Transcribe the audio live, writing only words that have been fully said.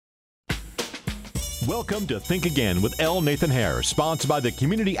Welcome to Think Again with L. Nathan Hare, sponsored by the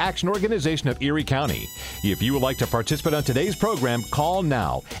Community Action Organization of Erie County. If you would like to participate on today's program, call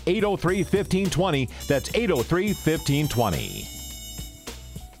now, 803-1520. That's 803-1520.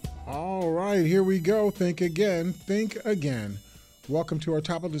 All right, here we go. Think again. Think again. Welcome to our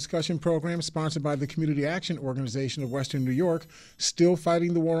topical discussion program sponsored by the Community Action Organization of Western New York, still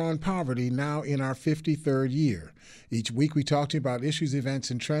fighting the war on poverty, now in our 53rd year. Each week we talk to you about issues, events,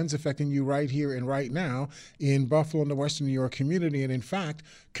 and trends affecting you right here and right now in Buffalo and the Western New York community, and in fact,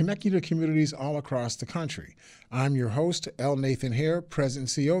 connect you to communities all across the country. I'm your host, L. Nathan Hare,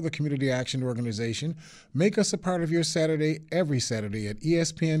 President and CEO of the Community Action Organization. Make us a part of your Saturday every Saturday at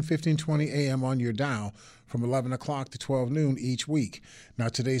ESPN 1520 AM on your dial from 11 o'clock to 12 noon each week. Now,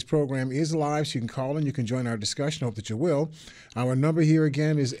 today's program is live, so you can call in. You can join our discussion. Hope that you will. Our number here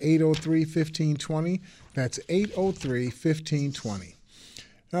again is 803-1520. That's 803-1520.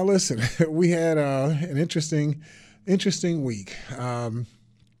 Now, listen, we had an interesting week.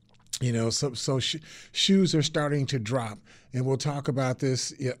 Shoes are starting to drop, and we'll talk about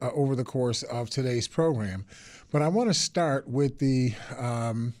this over the course of today's program. But I want to start with the,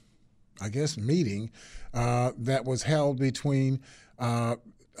 meeting that was held between the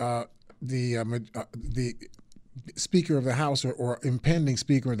Speaker of the House or impending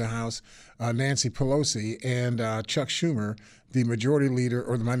Speaker of the House, Nancy Pelosi, and Chuck Schumer, the majority leader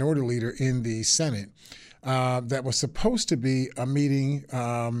or the minority leader in the Senate. That was supposed to be a meeting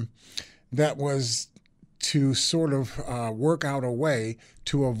that was to sort of work out a way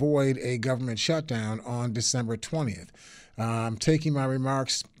to avoid a government shutdown on December 20th. I'm taking my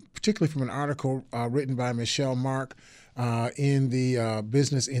remarks particularly from an article written by Michelle Mark in the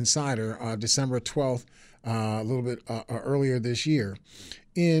Business Insider, December 12th, a little bit earlier this year.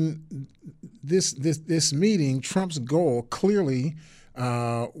 In this meeting, Trump's goal clearly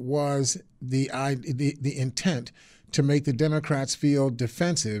was the intent to make the Democrats feel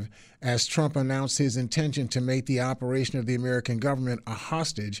defensive as Trump announced his intention to make the operation of the American government a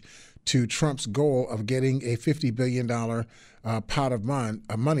hostage to Trump's goal of getting a $50 billion pot of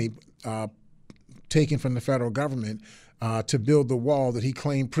money taken from the federal government to build the wall that he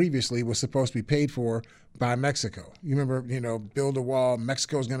claimed previously was supposed to be paid for by Mexico. You remember, build a wall,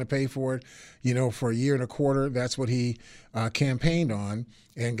 Mexico's going to pay for it, for a year and a quarter. That's what he campaigned on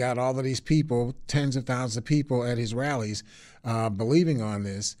and got all of these people, tens of thousands of people at his rallies believing on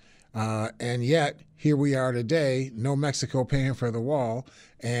this. And yet, here we are today, no Mexico paying for the wall,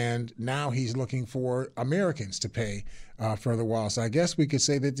 and now he's looking for Americans to pay for the wall. So I guess we could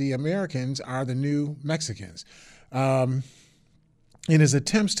say that the Americans are the new Mexicans. In his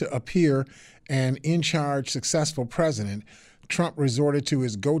attempts to appear an in-charge, successful president, Trump resorted to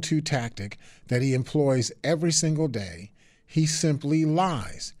his go-to tactic that he employs every single day. He simply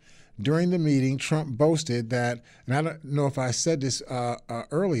lies. During the meeting, Trump boasted that, and I don't know if I said this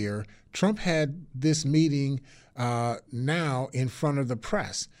earlier, Trump had this meeting now in front of the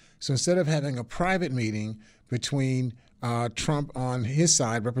press. So instead of having a private meeting between Trump on his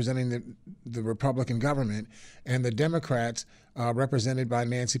side, representing the Republican government, and the Democrats represented by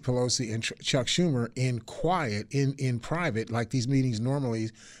Nancy Pelosi and Chuck Schumer in quiet, in private, like these meetings normally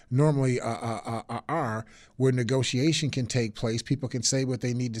are, where negotiation can take place. People can say what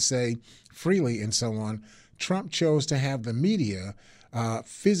they need to say freely and so on. Trump chose to have the media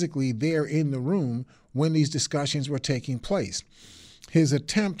physically there in the room when these discussions were taking place. His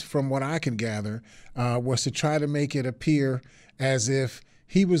attempt, from what I can gather, was to try to make it appear as if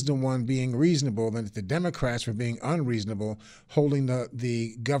he was the one being reasonable, and that the Democrats were being unreasonable, holding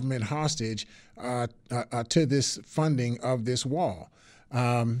the government hostage to this funding of this wall.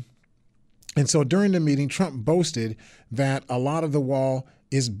 And so during the meeting, Trump boasted that a lot of the wall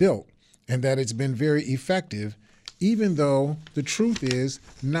is built and that it's been very effective, even though the truth is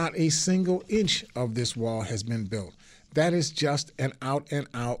not a single inch of this wall has been built. That is just an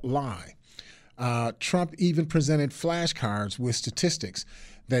out-and-out lie. Trump even presented flashcards with statistics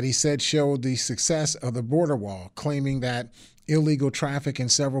that he said showed the success of the border wall, claiming that illegal traffic in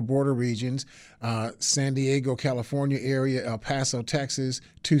several border regions, San Diego, California area, El Paso, Texas,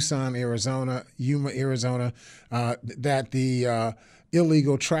 Tucson, Arizona, Yuma, Arizona, that the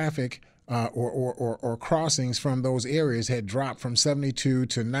illegal traffic or crossings from those areas had dropped from 72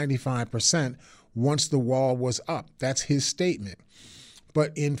 to 95% once the wall was up. That's his statement.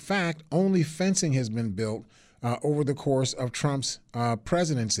 But in fact, only fencing has been built over the course of Trump's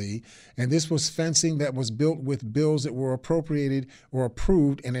presidency, and this was fencing that was built with bills that were appropriated or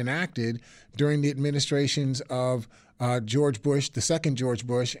approved and enacted during the administrations of George Bush, the second George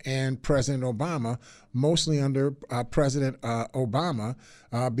Bush, and President Obama, mostly under President Obama,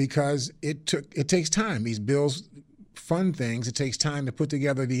 because it takes time. These bills fund things. It takes time to put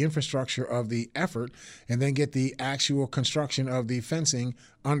together the infrastructure of the effort and then get the actual construction of the fencing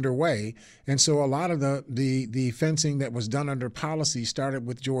underway. And so a lot of the fencing that was done under policy started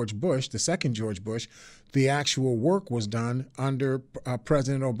with George Bush, the second George Bush. The actual work was done under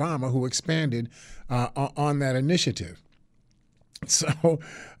President Obama, who expanded on that initiative. So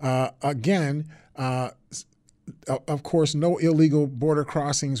again, of course, no illegal border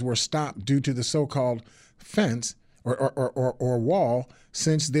crossings were stopped due to the so-called fence or wall,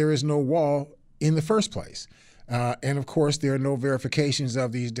 since there is no wall in the first place. And of course, there are no verifications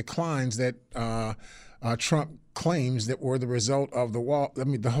of these declines that Trump claims that were the result of the wall. I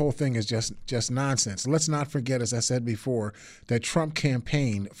mean, the whole thing is just nonsense. Let's not forget, as I said before, that Trump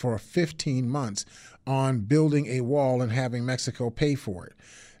campaigned for 15 months on building a wall and having Mexico pay for it.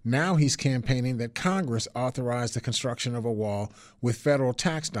 Now he's campaigning that Congress authorized the construction of a wall with federal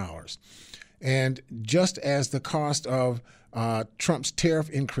tax dollars. And just as the cost of Trump's tariff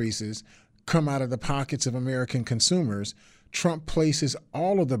increases come out of the pockets of American consumers, Trump places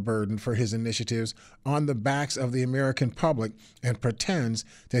all of the burden for his initiatives on the backs of the American public and pretends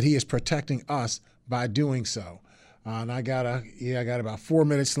that he is protecting us by doing so. And I got about 4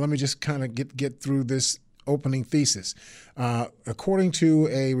 minutes. So let me just kind of get through this opening thesis. According to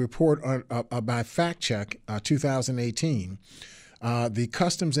a report by Fact Check 2018, the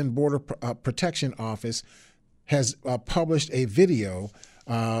Customs and Border Protection Office has published a video.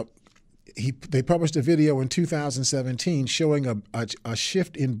 They published a video in 2017 showing a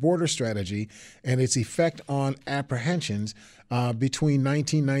shift in border strategy and its effect on apprehensions between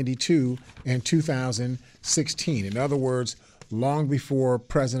 1992 and 2016. In other words, long before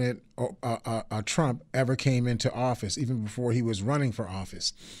President Trump ever came into office, even before he was running for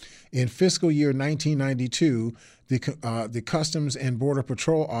office. In fiscal year 1992, the Customs and Border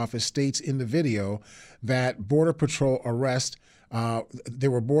Patrol Office states in the video that Border Patrol arrest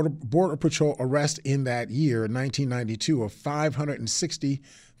there were Border Patrol arrests in that year, 1992, of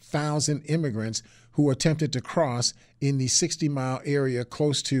 560,000 immigrants who attempted to cross in the 60-mile area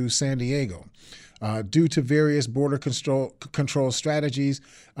close to San Diego. Due to various border control strategies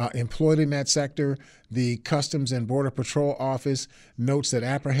employed in that sector, the Customs and Border Patrol Office notes that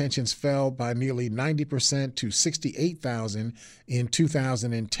apprehensions fell by nearly 90% to 68,000 in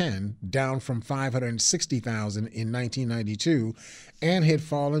 2010, down from 560,000 in 1992, and had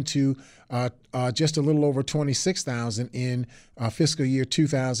fallen to just a little over 26,000 in fiscal year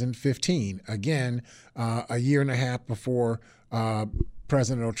 2015. Again, a year and a half before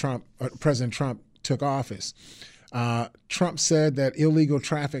President Trump took office. Trump said that illegal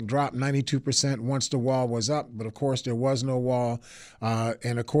traffic dropped 92% once the wall was up, but of course there was no wall.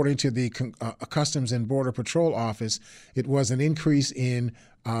 And according to the Customs and Border Patrol Office, it was an increase in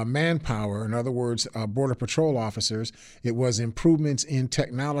manpower, in other words, Border Patrol officers. It was improvements in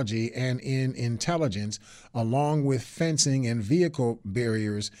technology and in intelligence, along with fencing and vehicle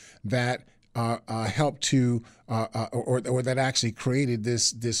barriers that helped to, or that actually created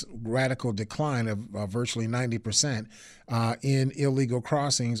this radical decline of virtually 90% in illegal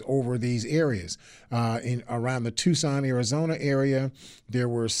crossings over these areas. In around the Tucson, Arizona area, there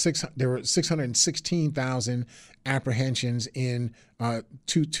were 616,000 apprehensions in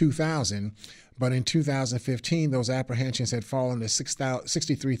 2000. But in 2015, those apprehensions had fallen to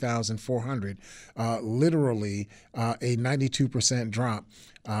 63,400, literally a 92% drop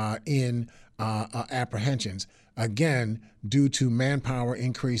in apprehensions. Again, due to manpower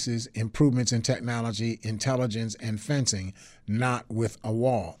increases, improvements in technology, intelligence, and fencing, not with a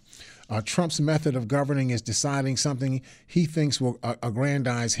wall. Trump's method of governing is deciding something he thinks will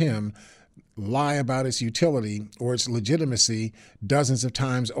aggrandize him, lie about its utility or its legitimacy dozens of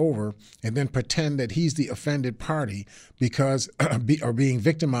times over, and then pretend that he's the offended party because or being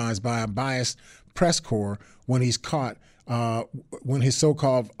victimized by a biased press corps when he's caught, when his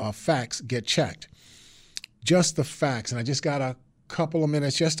so-called facts get checked. Just the facts, and I just got a couple of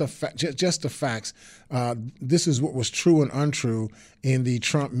minutes, just the facts. This is what was true and untrue in the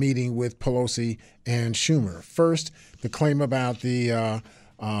Trump meeting with Pelosi and Schumer. First, the claim about the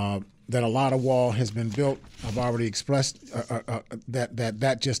that a lot of wall has been built. I've already expressed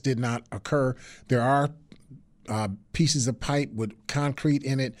that just did not occur. There are pieces of pipe with concrete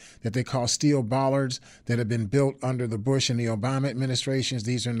in it that they call steel bollards that have been built under the Bush and the Obama administrations.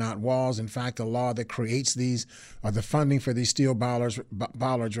 These are not walls. In fact, the law that creates these, the funding for these steel bollards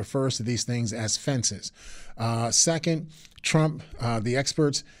refers to these things as fences. Second, Trump, the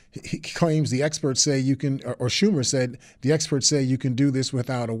experts, he claims the experts say you can, or Schumer said the experts say you can do this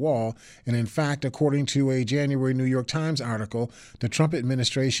without a wall. And in fact, according to a January New York Times article, the Trump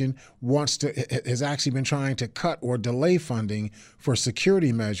administration has actually been trying to cut or delay funding for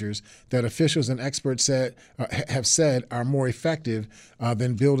security measures that officials and experts have said are more effective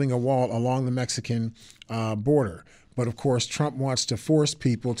than building a wall along the Mexican border. But of course, Trump wants to force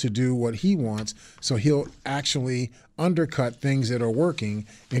people to do what he wants, so he'll actually undercut things that are working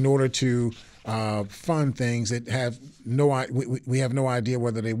in order to fund things that have we have no idea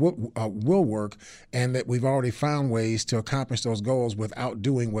whether they will work, and that we've already found ways to accomplish those goals without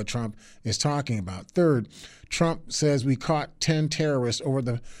doing what Trump is talking about. Third, Trump says we caught 10 terrorists over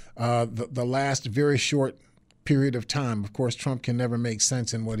the last very short period of time. Of course, Trump can never make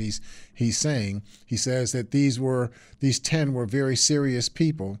sense in what he's saying. He says that these 10 were very serious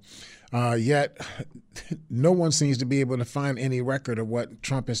people, yet no one seems to be able to find any record of what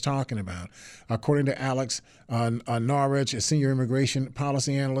Trump is talking about. According to Alex Norridge, a senior immigration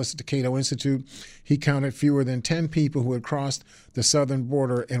policy analyst at the Cato Institute, he counted fewer than 10 people who had crossed the southern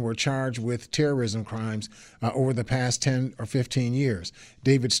border and were charged with terrorism crimes over the past 10 or 15 years.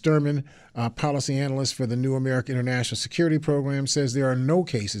 David Sturman, policy analyst for the New American International Security Program, says there are no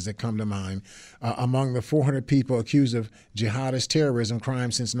cases that come to mind among the 400 people accused of jihadist terrorism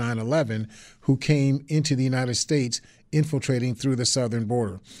crimes since 9/11 who came into the United States infiltrating through the southern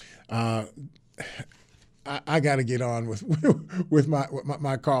border. I got to get on with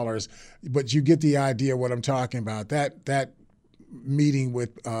my callers, but you get the idea what I'm talking about. That meeting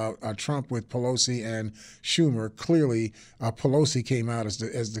with Trump with Pelosi and Schumer, clearly Pelosi came out as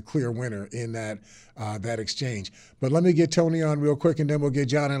the clear winner in that exchange. But let me get Tony on real quick, and then we'll get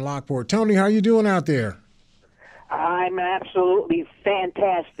John in Lockport. Tony, how you doing out there? I'm absolutely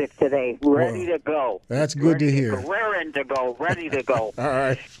fantastic today. Ready to go. That's good to hear. Raring to go. Ready to go. All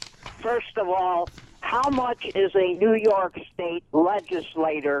right. First of all, how much is a New York State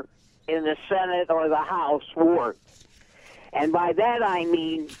legislator in the Senate or the House worth? And by that I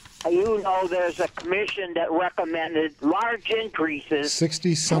mean, there's a commission that recommended large increases.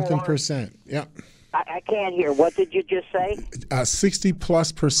 60-something%. Yep. I can't hear. What did you just say?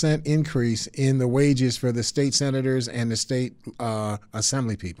 60+% increase in the wages for the state senators and the state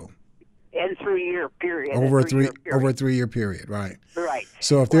assembly people. In 3-year period. Over a 3-year period, right. Right.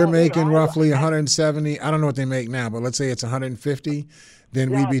 So if they're making roughly 170, I don't know what they make now, but let's say it's 150,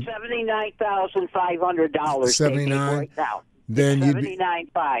 then we'd be $79,500 79 right now. Then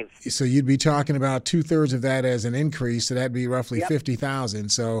 $79,500. So you'd be talking about 2/3 of that as an increase, so that'd be roughly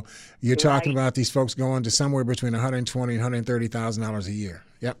 $50,000. So you're talking about these folks going to somewhere between $120,000 and $130,000 a year.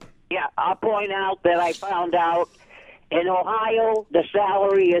 Yep. Yeah, I'll point out that I found out in Ohio the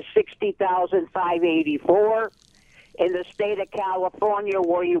salary is $60,584. In the state of California,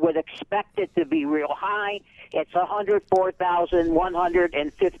 where you would expect it to be real high, it's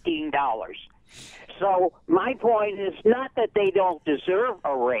 $104,115. So my point is not that they don't deserve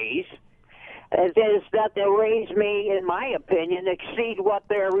a raise. It is that the raise may, in my opinion, exceed what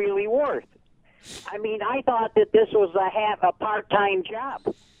they're really worth. I mean, I thought that this was a part-time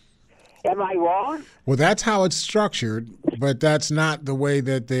job. Am I wrong? Well, that's how it's structured, but that's not the way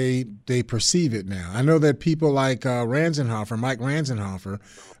that they perceive it now. I know that people like Mike Ranzenhofer,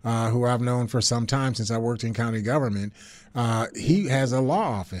 who I've known for some time since I worked in county government, he has a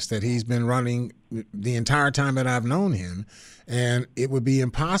law office that he's been running the entire time that I've known him, and it would be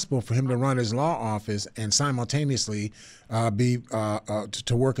impossible for him to run his law office and simultaneously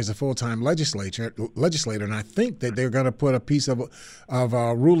to work as a full-time legislator. And I think that they're going to put a piece of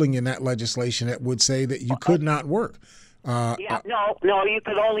ruling in that legislation that would say that you could not work. No, you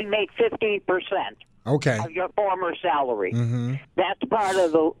could only make 15%. Okay. Of your former salary. Mm-hmm. That's part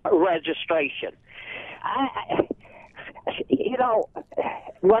of the registration.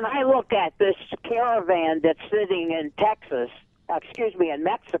 When I look at this caravan that's sitting in in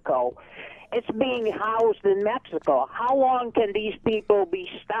Mexico, it's being housed in Mexico. How long can these people be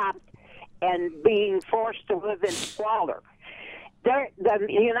stopped and being forced to live in squalor? The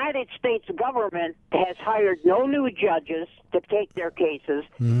United States government has hired no new judges to take their cases,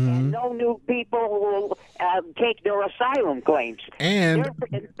 and no new people who will take their asylum claims. And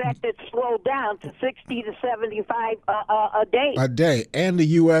in fact, it's slowed down to 60 to 75 a day. A day. And the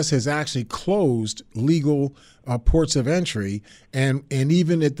U.S. has actually closed legal ports of entry, and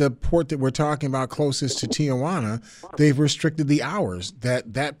even at the port that we're talking about closest to Tijuana, they've restricted the hours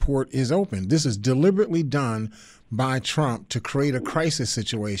that port is open. This is deliberately done by Trump to create a crisis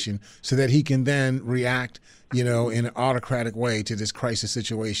situation so that he can then react, in an autocratic way to this crisis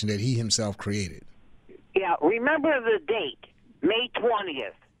situation that he himself created. Yeah, remember the date, May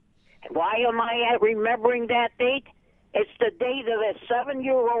 20th. Why am I remembering that date? It's the day that a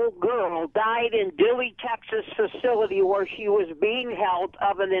 7-year-old girl died in Dilley, Texas facility where she was being held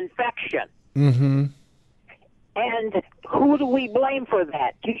of an infection. Mm-hmm. And who do we blame for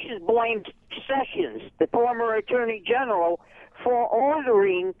that? You should blame Sessions, the former Attorney General, for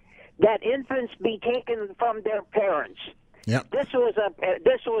ordering that infants be taken from their parents. Yep. This was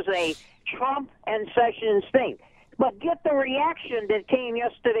a Trump and Sessions thing. But get the reaction that came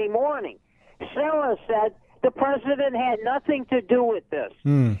yesterday morning. Sarah said the president had nothing to do with this.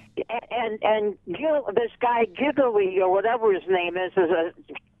 And this guy Giggly, or whatever his name is, his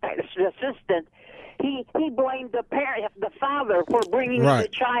assistant, he blamed the parent, the father, for bringing the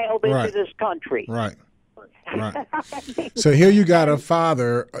child into this country. Right. Right. So here you got a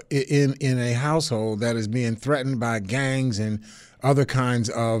father in a household that is being threatened by gangs and other kinds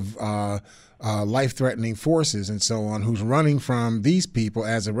of life-threatening forces and so on, who's running from these people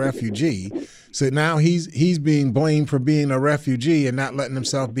as a refugee. So now he's being blamed for being a refugee and not letting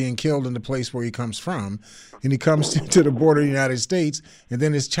himself being killed in the place where he comes from. And he comes to the border of the United States, and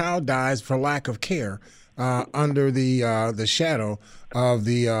then his child dies for lack of care under the shadow of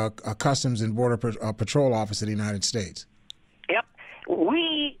the Customs and Border Patrol Office of the United States. Yep.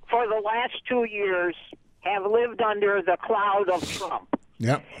 We, for the last 2 years, have lived under the cloud of Trump.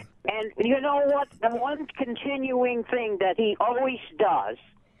 Yep. And you know what? The one continuing thing that he always does,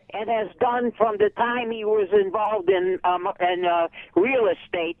 and has done from the time he was involved in real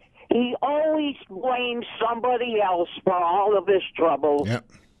estate, he always blames somebody else for all of his troubles. Yep.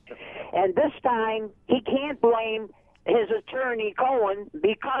 And this time, he can't blame his attorney, Cohen,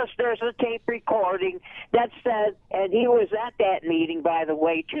 because there's a tape recording that said, and he was at that meeting, by the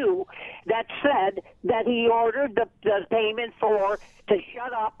way, too, that said that he ordered the payment to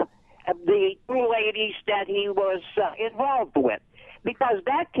shut up the two ladies that he was involved with. Because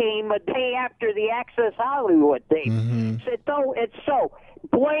that came a day after the Access Hollywood thing. So it's so.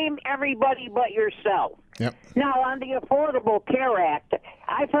 Blame everybody but yourself. Yep. Now, on the Affordable Care Act,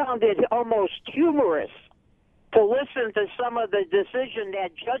 I found it almost humorous to listen to some of the decision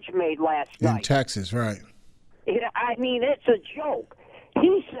that judge made last night. In Texas, right. I mean, it's a joke.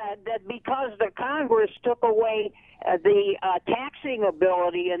 He said that because the Congress took away the taxing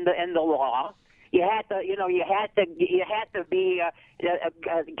ability in the law, you had to be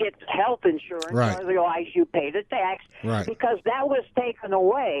get health insurance, right. Otherwise you pay the tax. Right. Because that was taken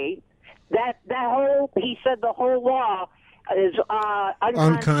away. He said the whole law is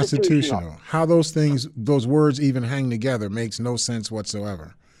unconstitutional. How those words even hang together makes no sense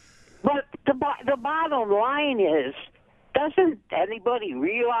whatsoever. But the bottom line is, doesn't anybody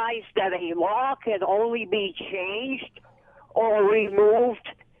realize that a law can only be changed or removed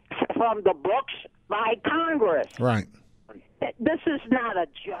from the books by Congress? Right. This is not a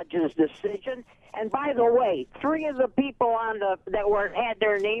judge's decision. And by the way, 3 of the people that had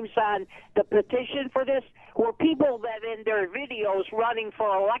their names on the petition for this were people that in their videos running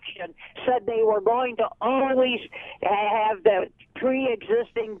for election said they were going to always have the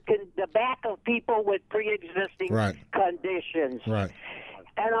back of people with pre-existing conditions. Right.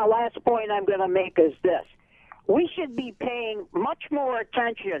 And the last point I'm going to make is this. We should be paying much more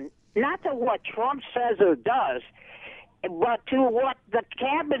attention, not to what Trump says or does, but to what the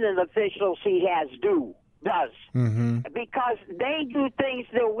cabinet officials he has does. Mm-hmm. Because they do things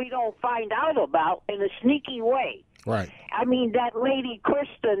that we don't find out about in a sneaky way. Right. I mean, that lady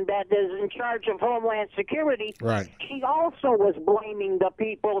Kristen that is in charge of Homeland Security, right. She also was blaming the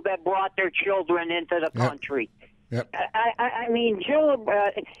people that brought their children into the country. Yep. I mean, Jill,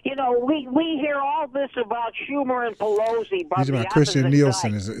 we hear all this about Schumer and Pelosi. You're talking about Kristen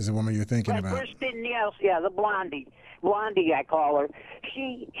Nielsen is the woman you're thinking about. Kristen Nielsen, yeah, the blondie I call her.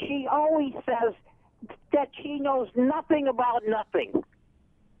 She always says that she knows nothing about nothing.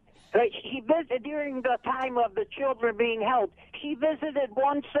 She visited during the time of the children being held. She visited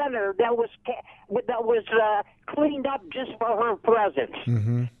one center that was cleaned up just for her presence.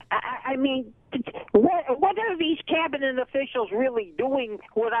 Mm-hmm. I mean, what are these cabinet officials really doing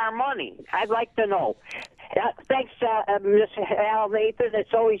with our money? I'd like to know. Thanks, Mr. Al Nathan.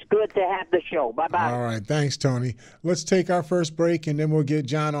 It's always good to have the show. Bye-bye. All right. Thanks, Tony. Let's take our first break, and then we'll get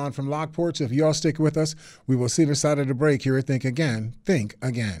John on from Lockport. So if you all stick with us, we will see the side of the break here at Think Again. Think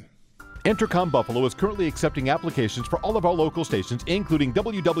Again. Entercom Buffalo is currently accepting applications for all of our local stations, including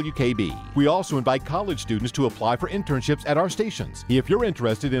WWKB. We also invite college students to apply for internships at our stations. If you're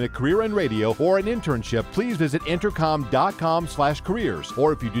interested in a career in radio or an internship, please visit intercom.com/careers.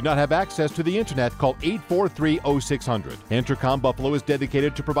 Or if you do not have access to the internet, call 843-0600. Entercom Buffalo is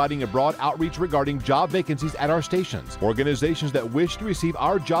dedicated to providing a broad outreach regarding job vacancies at our stations. Organizations that wish to receive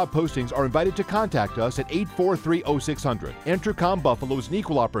our job postings are invited to contact us at 843-0600. Entercom Buffalo is an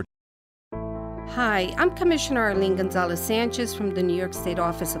equal opportunity. Hi, I'm Commissioner Arlene Gonzalez-Sanchez from the New York State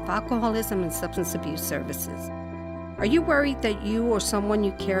Office of Alcoholism and Substance Abuse Services. Are you worried that you or someone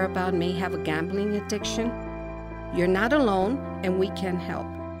you care about may have a gambling addiction? You're not alone, and we can help.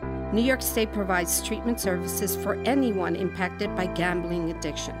 New York State provides treatment services for anyone impacted by gambling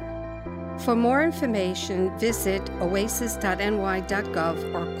addiction. For more information, visit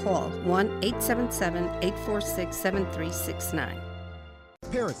oasis.ny.gov or call 1-877-846-7369.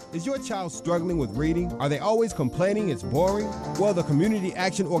 Parents, is your child struggling with reading? Are they always complaining it's boring? Well, the Community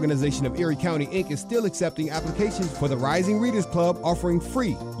Action Organization of Erie County, Inc. is still accepting applications for the Rising Readers Club, offering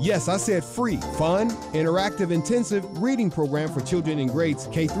free, yes, I said free, fun, interactive, intensive reading program for children in grades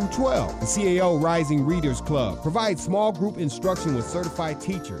K through 12. The CAO Rising Readers Club provides small group instruction with certified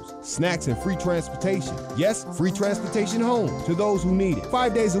teachers, snacks, and free transportation. Yes, free transportation home to those who need it.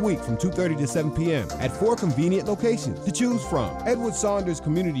 5 days a week from 2:30 to 7 p.m. at 4 convenient locations to choose from: Edward Saunders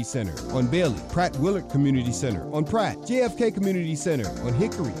Community Center on Bailey, Pratt Willard Community Center on Pratt, JFK Community Center on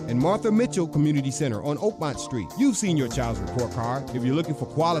Hickory, and Martha Mitchell Community Center on Oakmont Street. You've seen your child's report card. If you're looking for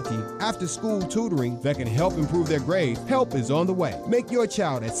quality after-school tutoring that can help improve their grades, help is on the way. Make your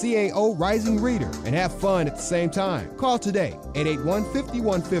child a CAO Rising Reader and have fun at the same time. Call today,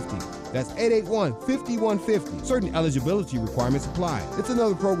 881-5150. That's 881-5150. Certain eligibility requirements apply. It's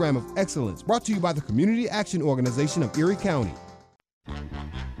another program of excellence brought to you by the Community Action Organization of Erie County.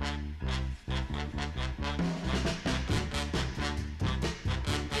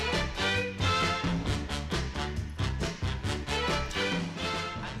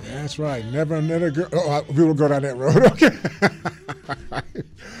 That's right. Never another girl. Oh, we will go down that road. Okay.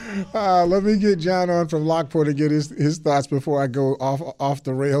 Let me get John on from Lockport to get his thoughts before I go off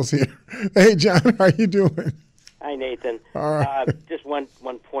the rails here. Hey, John, how you doing? Hi, Nathan. All right. Just one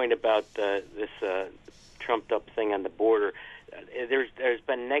point about this trumped up thing on the border. There's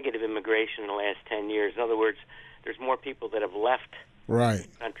been negative immigration in the last 10 years. In other words, there's more people that have left the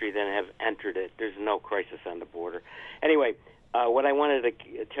country than have entered it. There's no crisis on the border. Anyway, what I wanted to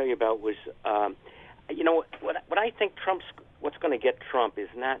tell you about was, what I think what's going to get Trump is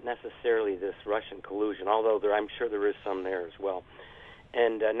not necessarily this Russian collusion, although I'm sure there is some there as well,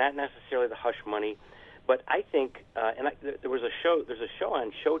 and not necessarily the hush money. But I think, there's a show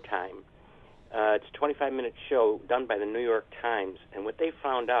on Showtime. It's a 25-minute show done by the New York Times, and what they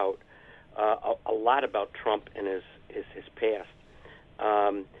found out a lot about Trump and his past.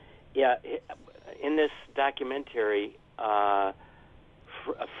 In this documentary,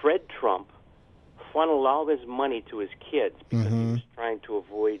 Fred Trump funneled all his money to his kids because he was trying to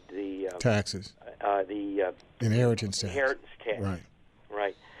avoid the taxes, the inheritance tax.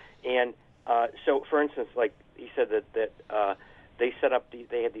 Right. And so, for instance, like he said that they set up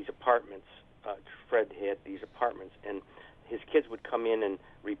they had these apartments. Fred had these apartments, and his kids would come in and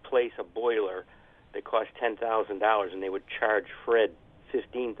replace a boiler that cost $10,000, and they would charge Fred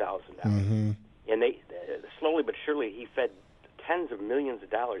 $15,000. And they slowly but surely he fed tens of millions of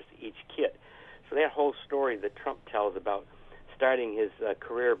dollars to each kid. So that whole story that Trump tells about starting his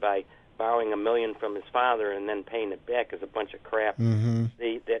career by borrowing $1 million from his father and then paying it back is a bunch of crap.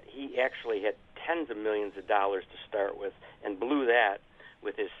 That he actually had tens of millions of dollars to start with and blew that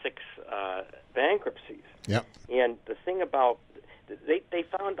with his 6 bankruptcies. Yep. And the thing about they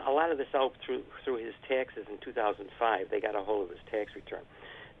found a lot of this out through his taxes in 2005. They got a hold of his tax return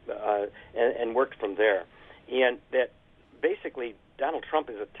and worked from there. And that basically Donald Trump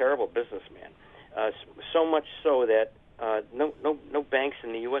is a terrible businessman. So much so that no banks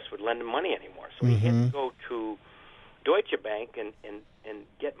in the U.S. would lend him money anymore. So he had to go to Deutsche Bank and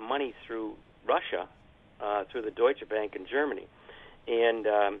get money through Russia, through the Deutsche Bank in Germany. And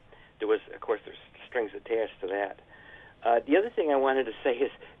there's strings attached to that. The other thing I wanted to say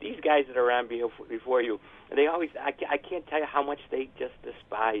is these guys that are on before you, they always, I can't tell you how much they just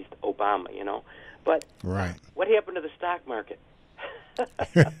despised Obama, But what happened to the stock market?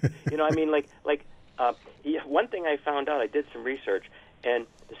 One thing I found out, I did some research, and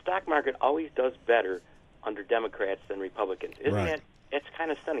the stock market always does better under Democrats than Republicans. Isn't that? It's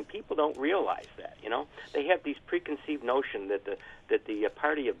kind of stunning. People don't realize that, You know, they have these preconceived notion that the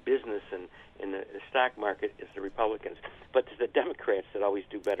party of business and in the stock market is the Republicans, but it's the Democrats that always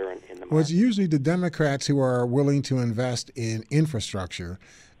do better in the market. Well, it's usually the Democrats who are willing to invest in infrastructure,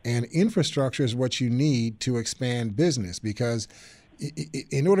 and infrastructure is what you need to expand business, because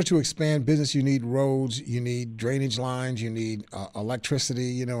in order to expand business, you need roads, you need drainage lines, you need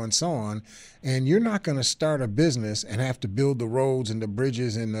electricity, and so on. And you're not going to start a business and have to build the roads and the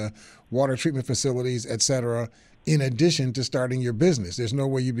bridges and the water treatment facilities, et cetera, in addition to starting your business. There's no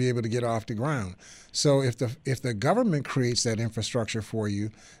way you'd be able to get off the ground. So if the government creates that infrastructure for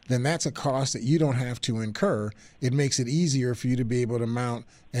you, then that's a cost that you don't have to incur. It makes it easier for you to be able to mount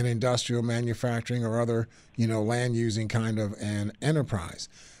an industrial manufacturing or other, land using kind of an enterprise.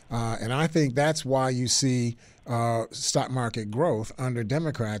 And I think that's why you see stock market growth under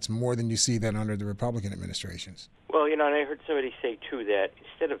Democrats more than you see that under the Republican administrations. Well, and I heard somebody say too that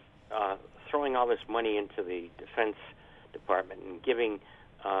instead of throwing all this money into the Defense Department and giving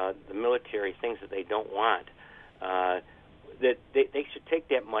the military things that they don't want, that they should take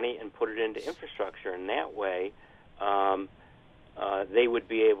that money and put it into infrastructure, and that way they would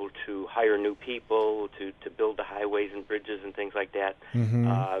be able to hire new people to build the highways and bridges and things like that. Mm-hmm.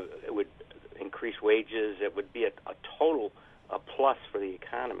 It would increase wages. It would be a total plus for the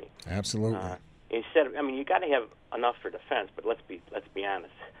economy. Absolutely. Instead of, you got to have enough for defense, but let's be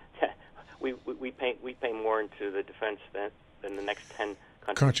honest. We pay more into the defense than the next 10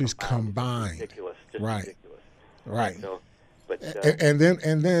 countries combined. It's ridiculous. Just right. ridiculous. Right. So, but, and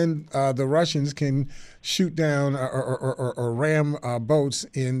then the Russians can shoot down or ram boats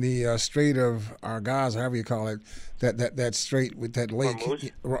in the Strait of Argaz, however you call it, that strait with that lake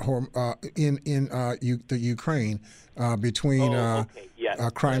in the Ukraine between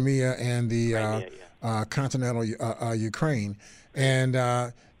Crimea and the continental Ukraine. And,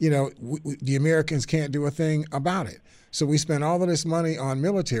 the Americans can't do a thing about it. So we spend all of this money on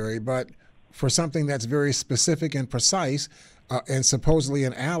military, but for something that's very specific and precise, and supposedly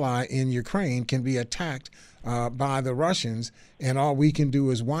an ally in Ukraine can be attacked by the Russians, and all we can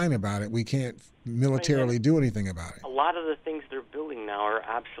do is whine about it. We can't militarily do anything about it. A lot of the things they're building now are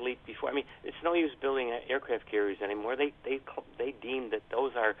obsolete before. It's no use building aircraft carriers anymore. They deem that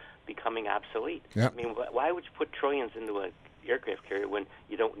those are becoming obsolete. Yep. Why would you put trillions into an aircraft carrier when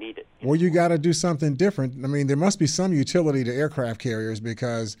you don't need it? Well, you got to do something different. There must be some utility to aircraft carriers,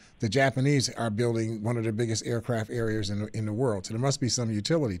 because the Japanese are building one of the biggest aircraft carriers in the world. So there must be some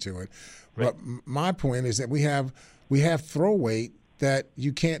utility to it. Right. But my point is that we have throw weight that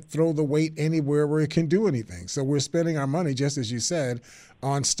you can't throw the weight anywhere where it can do anything. So we're spending our money, just as you said,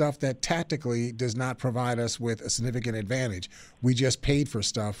 on stuff that tactically does not provide us with a significant advantage. We just paid for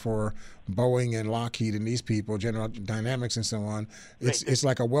stuff for Boeing and Lockheed and these people, General Dynamics and so on. It's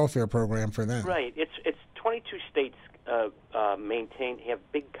like a welfare program for them. Right. It's 22 states have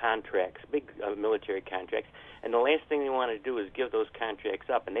big contracts, big military contracts, and the last thing they want to do is give those contracts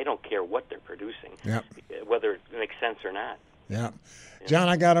up, and they don't care what they're producing, whether it makes sense or not. Yeah. John,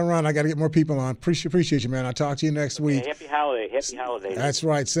 I got to run. I got to get more people on. Appreciate you, man. I'll talk to you next week. Happy holidays. That's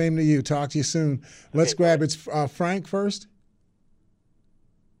right. Same to you. Talk to you soon. Let's grab it's Frank first.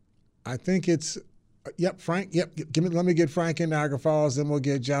 I think it's Frank. Yep. Let me get Frank in Niagara Falls, then we'll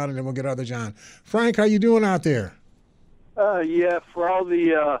get John, and then we'll get other John. Frank, how you doing out there? For all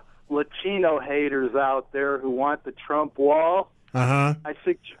the Latino haters out there who want the Trump wall. Uh-huh.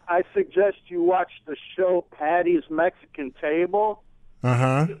 I suggest you watch the show Patty's Mexican Table.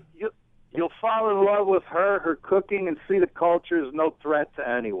 Uh-huh. You'll fall in love with her cooking, and see the culture is no threat to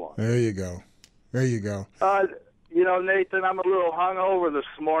anyone. There you go. Nathan, I'm a little hungover this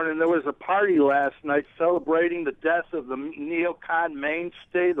morning. There was a party last night celebrating the death of the neocon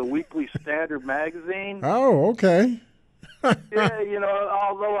mainstay, the Weekly Standard magazine. Oh, okay.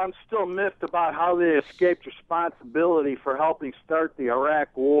 Although I'm still miffed about how they escaped responsibility for helping start the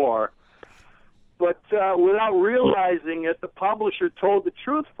Iraq War. But without realizing it, the publisher told the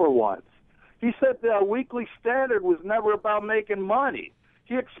truth for once. He said the Weekly Standard was never about making money.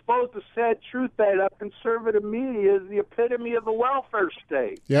 He exposed the sad truth that conservative media is the epitome of the welfare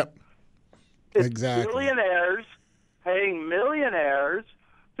state. Yep, it's exactly. Billionaires paying millionaires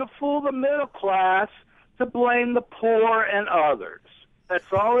to fool the middle class, to blame the poor and others. That's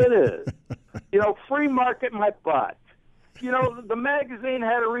all it is. Free market my butt. The magazine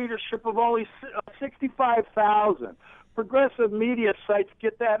had a readership of only 65,000. Progressive media sites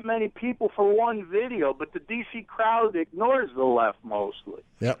get that many people for one video, but the D.C. crowd ignores the left mostly.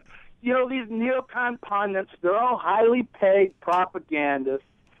 Yep. These neocon pundits, they're all highly paid propagandists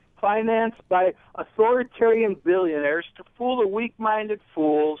financed by authoritarian billionaires to fool the weak-minded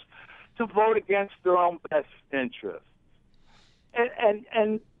fools, to vote against their own best interests.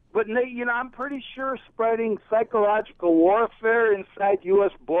 But I'm pretty sure spreading psychological warfare inside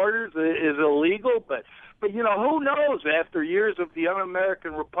U.S. borders is illegal. But who knows after years of the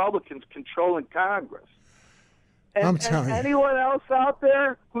un-American Republicans controlling Congress? I'm telling you. Anyone else out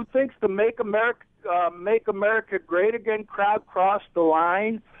there who thinks the Make America Great Again crowd crossed the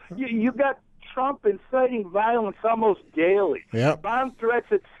line? You got Trump inciting violence almost daily. Yep. Bomb threats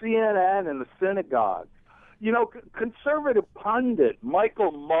at CNN and the synagogue. Conservative pundit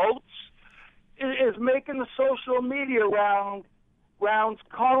Michael Moats is making the social media rounds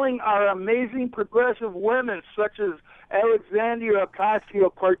calling our amazing progressive women such as Alexandria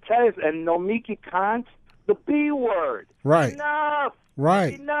Ocasio-Cortez and Nomiki Kant the B word. Right. Enough.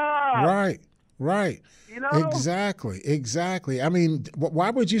 Right. Enough. Right. Exactly. I mean, why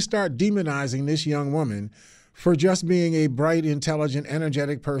would you start demonizing this young woman for just being a bright, intelligent,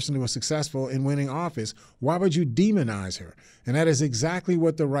 energetic person who was successful in winning office? Why would you demonize her? And that is exactly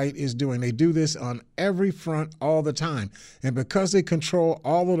what the right is doing. They do this on every front all the time. And because they control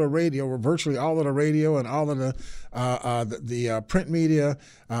all of the radio, or virtually all of the radio and all of the print media,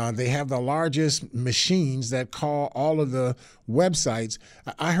 they have the largest machines that call all of the websites.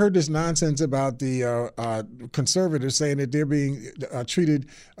 I heard this nonsense about the conservatives saying that they're being treated,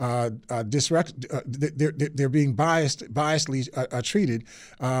 they're being biasedly treated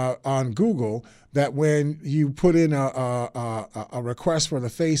on Google, that when you put in a request for the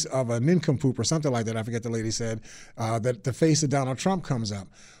face of a nincompoop or something like that, I forget the lady said, that the face of Donald Trump comes up.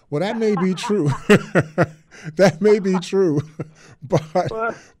 Well, that may be true. That may be true.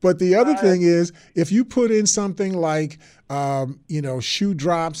 But the other thing is, if you put in something like, shoe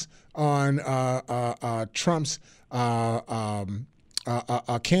drops on Trump's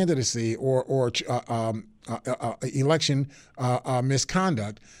candidacy or election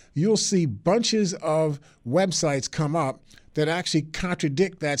misconduct, you'll see bunches of websites come up that actually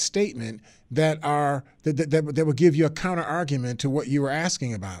contradict that statement, that will give you a counter argument to what you were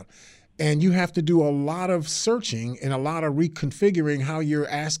asking about. And you have to do a lot of searching and a lot of reconfiguring how you're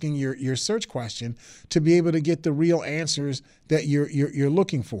asking your search question to be able to get the real answers that you're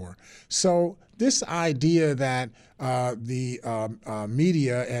looking for. So this idea that the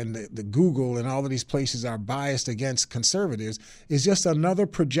media and the Google and all of these places are biased against conservatives is just another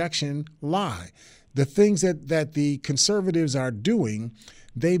projection lie. The things that the conservatives are doing,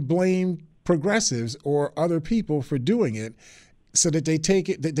 they blame progressives or other people for doing it, so that they take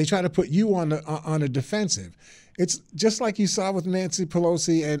it, they try to put you on a defensive. It's just like you saw with Nancy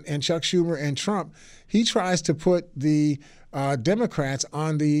Pelosi and Chuck Schumer and Trump. He tries to put the Democrats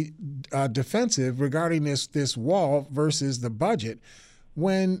on the defensive regarding this wall versus the budget,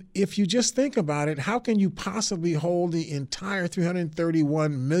 when if you just think about it, how can you possibly hold the entire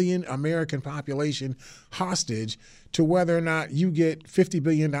 331 million American population hostage to whether or not you get $50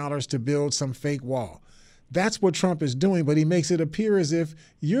 billion to build some fake wall? That's what Trump is doing, but he makes it appear as if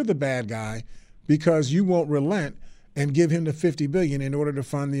you're the bad guy because you won't relent and give him the $50 billion in order to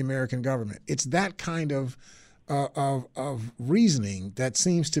fund the American government. It's that kind of reasoning that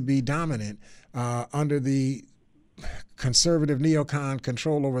seems to be dominant under the conservative neocon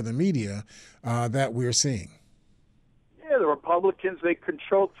control over the media that we're seeing. Yeah, the Republicans, they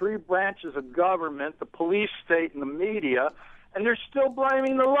control three branches of government, the police state and the media, and they're still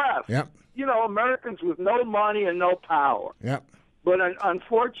blaming the left. Yep. Americans with no money and no power. Yep. But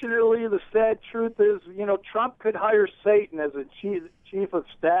unfortunately, the sad truth is, Trump could hire Satan as a chief of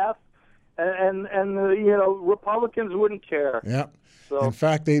staff, and Republicans wouldn't care. Yep. So, in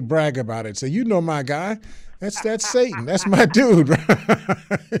fact, they brag about it. So my guy. That's Satan. That's my dude.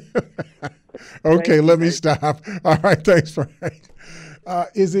 Okay, let me stop. All right, thanks, Frank.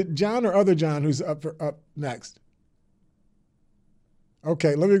 Is it John or other John who's up next?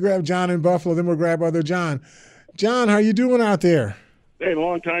 Okay, let me grab John in Buffalo, then we'll grab other John. John, how you doing out there? Hey,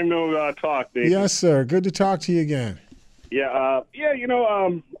 long time no talk, Dave. Yes, sir. Good to talk to you again. Yeah, I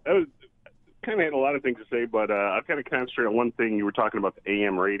was kind of had a lot of things to say, but I've kind of concentrated on one thing. You were talking about the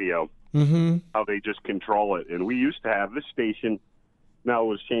AM radio, how they just control it. And we used to have this station. Now it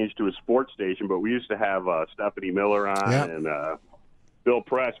was changed to a sports station, but we used to have Stephanie Miller on and Bill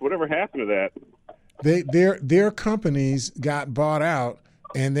Press. Whatever happened to that? Their companies got bought out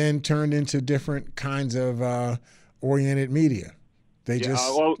and then turned into different kinds of oriented media.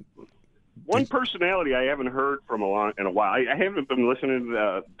 One personality I haven't heard from in a while. I haven't been listening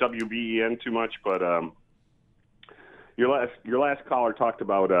to WBEN too much, but your last caller talked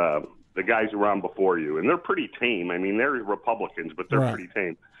about the guys around before you, and they're pretty tame. I mean, they're Republicans, but they're pretty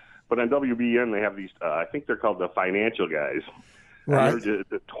tame. But on WBEN, they have these. I think they're called the financial guys. Right. And they're just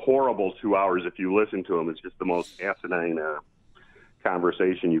horrible 2 hours if you listen to them. It's just the most asinine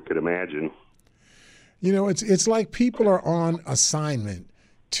conversation you could imagine. You know, it's like people are on assignment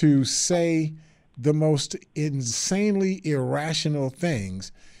to say the most insanely irrational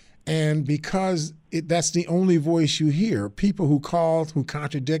things, and because that's the only voice you hear, people who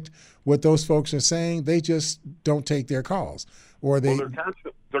contradict what those folks are saying, they just don't take their calls, or they're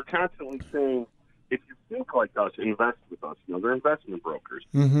constantly saying, if you think like us, invest with us. You know, they're investment brokers.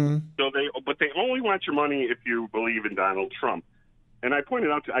 Mm-hmm. But they only want your money if you believe in Donald Trump. And I pointed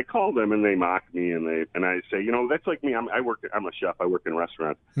out, I call them and they mock me, and I say, you know, that's like me. I'm a chef. I work in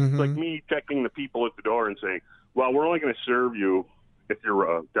restaurants. Mm-hmm. It's like me checking the people at the door and saying, well, we're only going to serve you if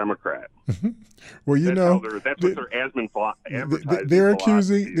you're a Democrat. Well, that's what their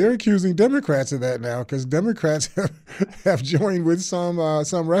advertising. They're accusing Democrats of that now, because Democrats have joined with some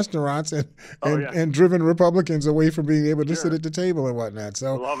restaurants and driven Republicans away from being able to sit at the table and whatnot.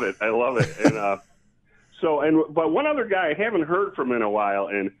 So I love it. And but one other guy I haven't heard from in a while,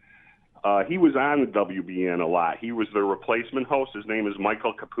 and he was on the WBN a lot. He was the replacement host. His name is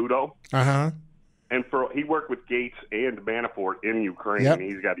Michael Caputo. Uh-huh. And he worked with Gates and Manafort in Ukraine. Yep.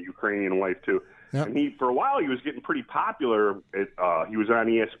 And he's got a Ukrainian wife too. Yep. And for a while he was getting pretty popular. He was on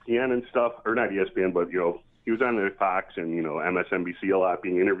ESPN and stuff, or not ESPN, but he was on the Fox and MSNBC a lot,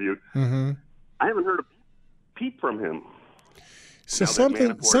 being interviewed. Mm-hmm. I haven't heard a peep from him. So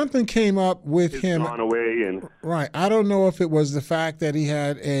something came up with him. Gone away and right. I don't know if it was the fact that he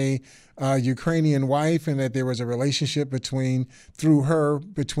had a Ukrainian wife and that there was a relationship between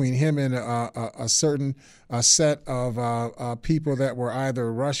him and a certain set of people that were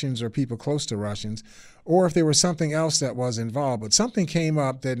either Russians or people close to Russians, or if there was something else that was involved. But something came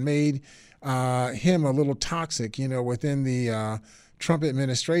up that made him a little toxic, within the Trump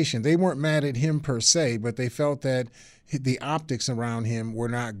administration. They weren't mad at him per se, but they felt that the optics around him were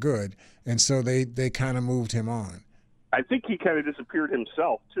not good, and so they kind of moved him on. I think he kind of disappeared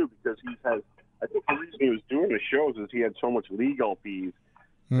himself too, because I think the reason he was doing the shows is he had so much legal fees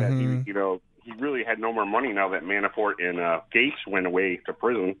that he really had no more money now that Manafort and Gates went away to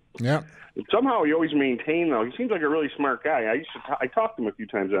prison. Yeah. Somehow he always maintained, though. He seems like a really smart guy. I talked to him a few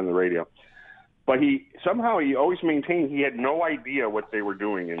times on the radio, but he always maintained he had no idea what they were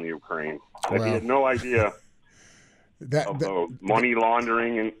doing in the Ukraine. He had no idea. Money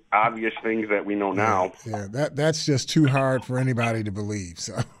laundering and obvious things that we know now. Yeah, that's just too hard for anybody to believe.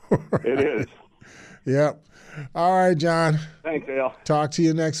 So it is. Yep. All right, John. Thanks, Al. Talk to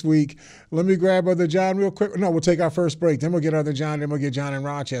you next week. Let me grab other John real quick. No, we'll take our first break. Then we'll get other John. Then we'll get John in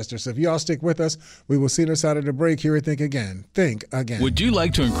Rochester. So if y'all stick with us, we will see this out of the break here at Think Again. Think Again. Would you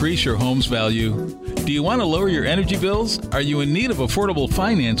like to increase your home's value? Do you want to lower your energy bills? Are you in need of affordable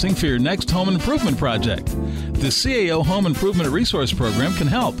financing for your next home improvement project? The CAO Home Improvement Resource Program can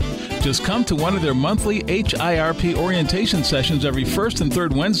help. Just come to one of their monthly HIRP orientation sessions every first and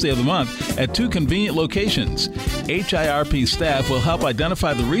third Wednesday of the month at 2 convenient locations. HIRP staff will help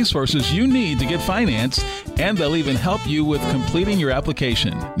identify the resources you need to get financed, and they'll even help you with completing your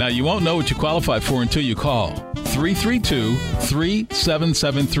application. Now, you won't know what you qualify for until you call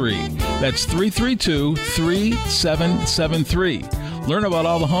 332-3773. That's 332-3773. Learn about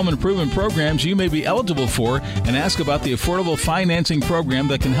all the home improvement programs you may be eligible for and ask about the affordable financing program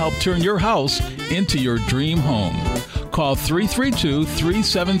that can help turn your house into your dream home. Call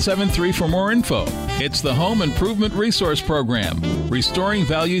 332-3773 for more info. It's the Home Improvement Resource Program, restoring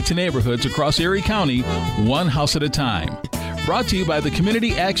value to neighborhoods across Erie County, one house at a time. Brought to you by the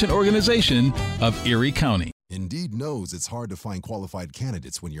Community Action Organization of Erie County. Indeed knows it's hard to find qualified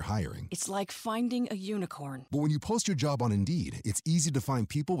candidates when you're hiring. It's like finding a unicorn. But when you post your job on Indeed, it's easy to find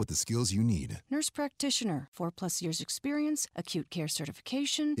people with the skills you need. Nurse practitioner, 4+ years experience, acute care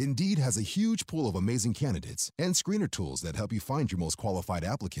certification. Indeed has a huge pool of amazing candidates and screener tools that help you find your most qualified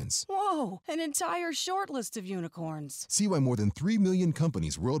applicants. Whoa, an entire short list of unicorns. See why more than 3 million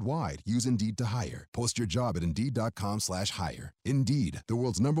companies worldwide use Indeed to hire. Post your job at Indeed.com/hire. Indeed, the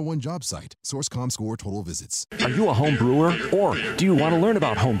world's #1 job site. Source ComScore total visits. Are you a home brewer, or do you want to learn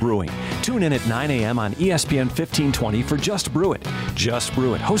about home brewing? Tune in at 9 a.m. on ESPN 1520 for Just Brew It. Just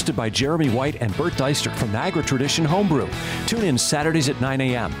Brew It, hosted by Jeremy White and Bert Deister from Niagara Tradition Homebrew. Tune in Saturdays at 9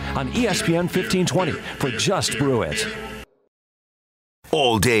 a.m. on ESPN 1520 for Just Brew It.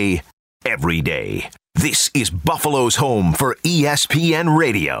 All day, every day. This is Buffalo's home for ESPN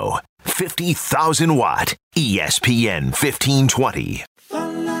Radio. 50,000 watt ESPN 1520.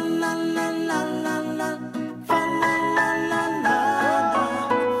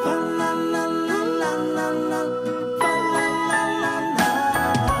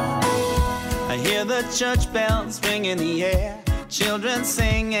 Church bells ring in the air. Children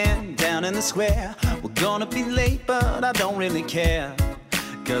singing down in the square. We're gonna be late, but I don't really care.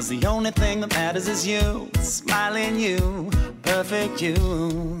 'Cause the only thing that matters is you, smiling you, perfect you.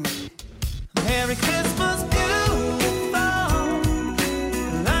 Merry Christmas, beautiful.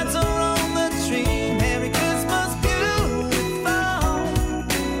 Lights are on the tree. Merry Christmas, beautiful.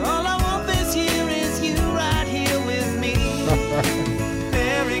 All I want this year is you right here with me.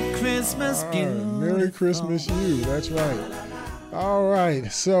 Merry Christmas, beautiful. Merry Christmas, you. That's right. All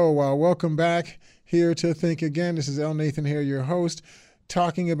right. So welcome back here to Think Again. This is L. Nathan here, your host,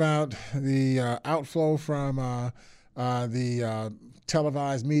 talking about the outflow from the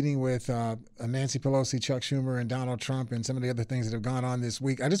televised meeting with Nancy Pelosi, Chuck Schumer, and Donald Trump, and some of the other things that have gone on this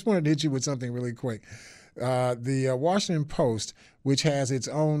week. I just wanted to hit you with something really quick. The Washington Post, which has its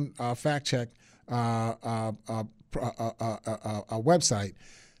own fact check website,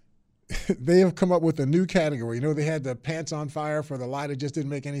 they have come up with a new category. You know, they had the pants on fire for the lie that just didn't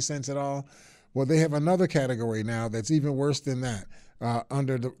make any sense at all. Well, they have another category now that's even worse than that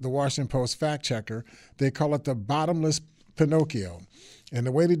under the Washington Post fact checker. They call it the bottomless Pinocchio. And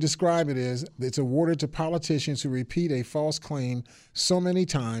the way to describe it is it's awarded to politicians who repeat a false claim so many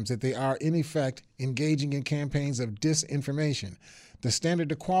times that they are, in effect, engaging in campaigns of disinformation. The standard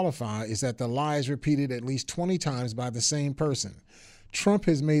to qualify is that the lie is repeated at least 20 times by the same person. Trump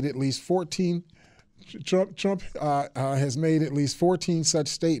has made at least 14. Trump has made at least 14 such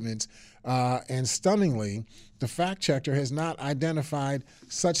statements, and stunningly, the fact checker has not identified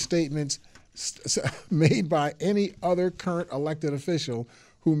such statements made by any other current elected official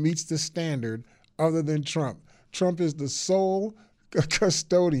who meets the standard other than Trump. Trump is the sole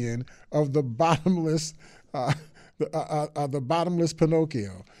custodian of the bottomless, the bottomless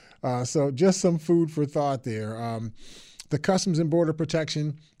Pinocchio. So just some food for thought there. The Customs and Border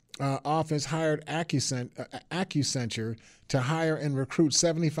Protection Office hired Accusenture to hire and recruit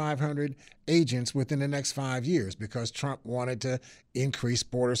 7,500 agents within the next 5 years because Trump wanted to increase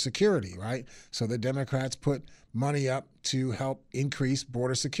border security, right? So the Democrats put money up to help increase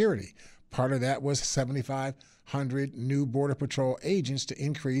border security. Part of that was 7,500 new Border Patrol agents to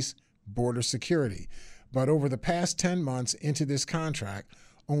increase border security. But over the past 10 months into this contract,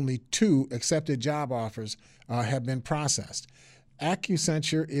 only 2 accepted job offers have been processed.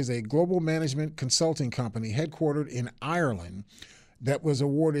 Accusenture is a global management consulting company headquartered in Ireland that was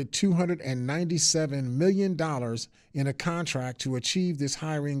awarded $297 million in a contract to achieve this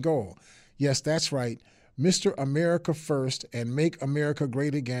hiring goal. Yes, that's right. Mr. America First and Make America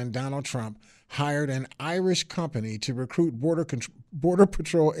Great Again, Donald Trump, hired an Irish company to recruit Border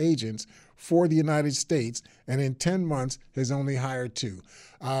Patrol agents for the United States, and in 10 months has only hired 2.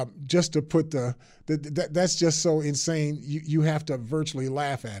 Just to put that's just so insane, you have to virtually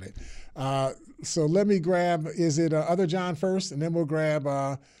laugh at it. So let me grab, is it other John first, and then we'll grab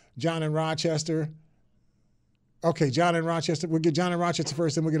John in Rochester. Okay, John in Rochester. We'll get John in Rochester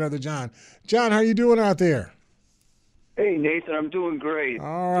first, then we'll get other John. John, how you doing out there? Hey, Nathan, I'm doing great.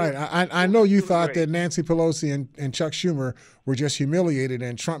 All right. I know you thought that Nancy Pelosi and Chuck Schumer were just humiliated,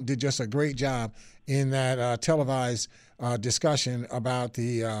 and Trump did just a great job in that televised discussion about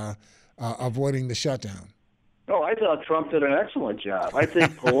the avoiding the shutdown. Oh, I thought Trump did an excellent job. I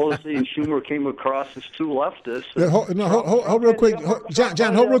think Pelosi and Schumer came across as 2 leftists. Hold real quick.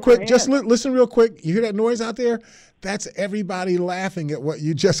 John, hold real quick. Just listen real quick. You hear that noise out there? That's everybody laughing at what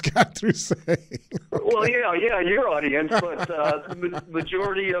you just got through saying. Okay. Well, yeah, your audience, but the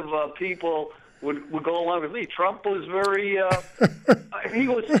majority of people would go along with me. Trump was very, he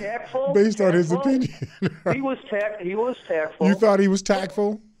was tactful. Based on his opinion. He was tactful. You thought he was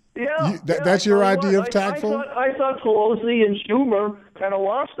tactful? Yeah. That's your idea of tactful? I thought Pelosi and Schumer kind of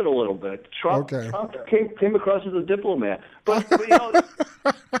lost it a little bit. Trump came across as a diplomat. But you know,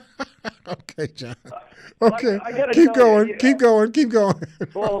 okay, John. Okay, keep going.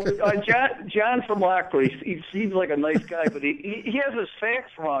 Well, John from Lockport, he seems like a nice guy, but he has his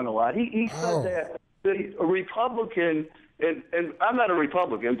facts wrong a lot. He said that a Republican, and I'm not a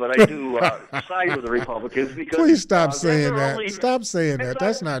Republican, but I do side with the Republicans because. Please stop saying that. Stop saying that.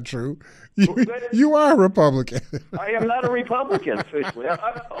 That's not true. You are a Republican. I am not a Republican officially.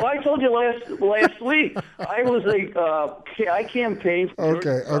 I told you last week I was I campaigned.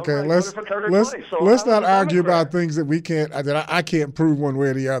 Okay. Let's not argue about things that I can't prove one way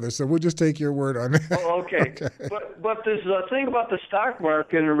or the other. So we'll just take your word on that. Oh, okay. But this thing about the stock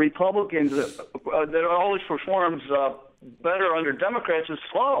market and Republicans that always performs better under Democrats is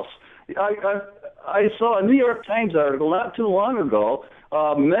false. I saw a New York Times article not too long ago.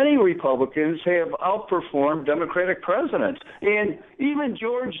 Many Republicans have outperformed Democratic presidents. And even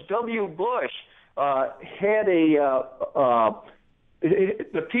George W. Bush had a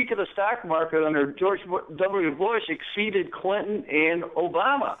the peak of the stock market under George W. Bush exceeded Clinton and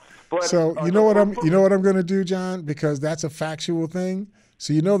Obama. But, so you know what I'm going to do, John, because that's a factual thing.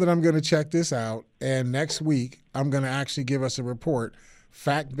 So you know that I'm going to check this out, and next week I'm going to actually give us a report,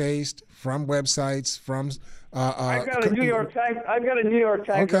 fact-based, from websites, from. I've got a New York Times.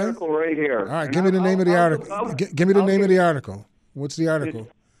 Article right here. All right, give me the name of the article. Give me the name of the article. What's the article?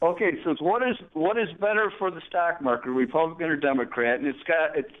 Okay, so it's what is better for the stock market, Republican or Democrat? And it's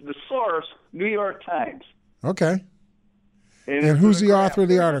the source, New York Times. Okay. And who's the author of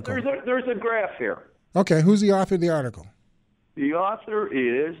the article? There's a graph here. Okay, who's the author of the article? The author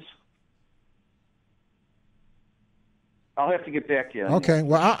is. I'll have to get back to you. Okay,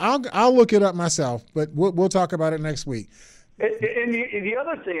 well I'll look it up myself, but we'll talk about it next week. And the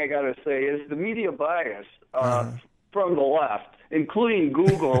other thing I got to say is the media bias from the left, including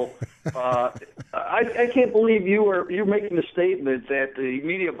Google. I can't believe you're making the statement that the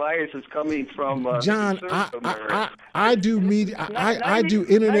media bias is coming from John. I do media. I do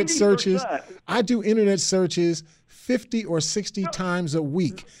internet 90%. Searches. I do internet searches 50 or 60 times a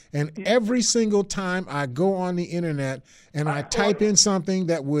week, and every single time I go on the internet and I type in something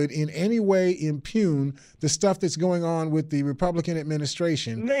that would in any way impugn the stuff that's going on with the Republican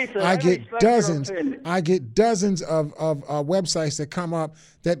administration, Nathan, I get dozens of websites that come up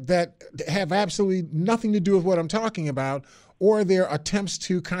that have absolutely nothing to do with what I'm talking about, or their attempts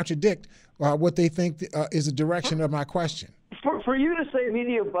to contradict what they think is the direction of my question. For you to say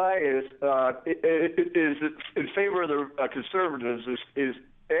media bias is in favor of the conservatives is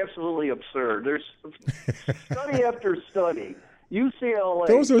absolutely absurd. There's study after study. UCLA.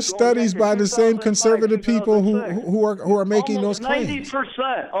 Those are studies by the same conservative people who are making those claims.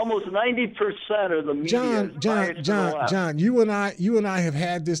 90%, almost 90% of the media. John, you and I have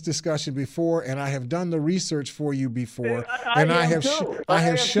had this discussion before, and I have done the research for you before, and I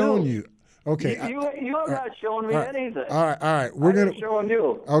have shown you. Okay. You have not shown me anything. All right. We're gonna showing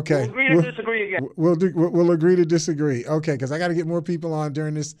you. Okay. We'll agree to disagree again. We'll agree to disagree. Okay, because I got to get more people on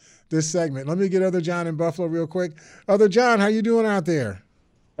during this segment. Let me get Other John in Buffalo real quick. Other John, how you doing out there?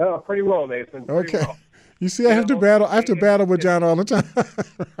 Oh, pretty well, Nathan. Okay. Well. You see, I have to battle with John all the time.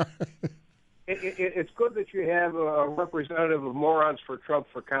 It's good that you have a representative of Morons for Trump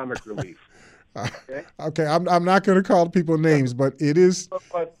for comic relief. Okay, I'm not going to call people names, but it is.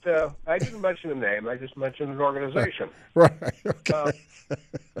 But I didn't mention a name. I just mentioned an organization. Right. Okay.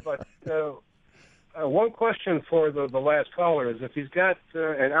 But one question for the last caller is, if he's got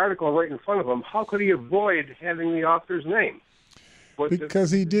an article right in front of him, how could he avoid having the author's name? Because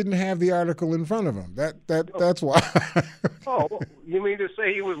he didn't have the article in front of him. That's why. Oh, you mean to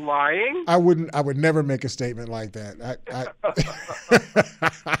say he was lying? I would never make a statement like that.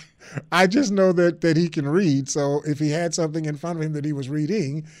 I just know that he can read. So if he had something in front of him that he was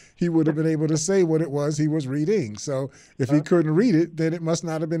reading, he would have been able to say what it was he was reading. So if he couldn't read it, then it must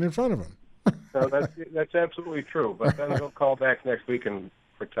not have been in front of him. No, that's absolutely true. But then he'll call back next week and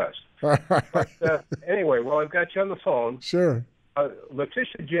protest. But anyway, I've got you on the phone. Sure.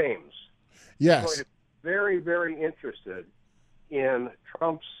 Letitia James. Yes. Is very, very interested in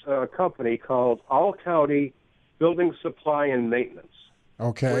Trump's company called All County Building Supply and Maintenance.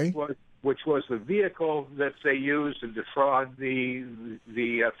 Okay. Which was the vehicle that they used to defraud the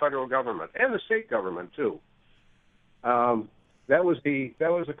federal government and the state government too. That was the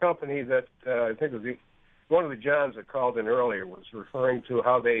company that I think was one of the Johns that called in earlier was referring to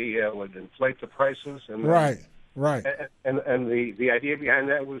how they would inflate the prices and right. And the idea behind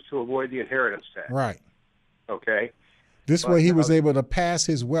that was to avoid the inheritance tax. Right. Okay. This way he was able to pass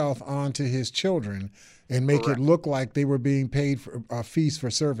his wealth on to his children and make it look like they were being paid for fees for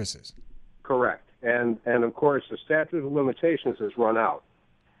services. Correct. And of course the statute of limitations has run out.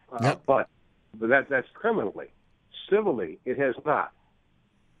 Yep. But that's criminally. Civilly, it has not.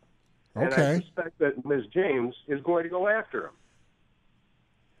 Okay. And I suspect that Ms. James is going to go after him.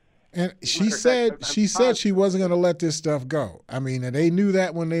 And she said she wasn't going to let this stuff go. I mean, and they knew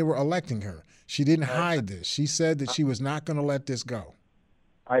that when they were electing her. She didn't hide this. She said that she was not going to let this go.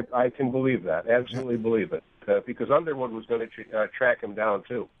 I can believe that. Absolutely believe it. Because Underwood was going to track him down,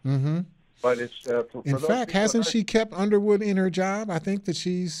 too. Mm-hmm. But it's... in fact, hasn't she kept Underwood in her job? I think that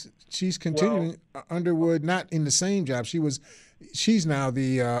she's continuing Underwood, not in the same job. She's now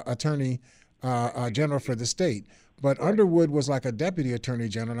the attorney general for the state. But Underwood was like a deputy attorney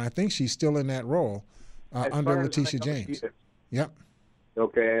general, and I think she's still in that role under Letitia James. Yep.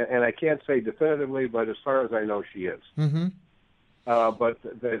 Okay, and I can't say definitively, but as far as I know, she is. Mm-hmm. But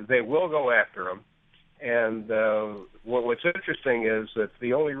they will go after him. And what's interesting is that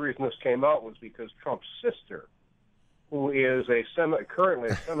the only reason this came out was because Trump's sister who is currently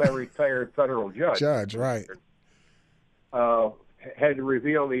a semi-retired federal judge. Judge, right. Had to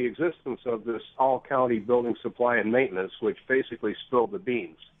reveal the existence of this all-county building supply and maintenance, which basically spilled the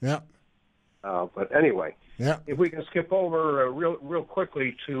beans. Yep. But anyway, if we can skip over real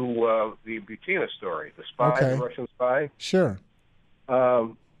quickly to the Butina story, the spy, Okay. the Russian spy. Sure.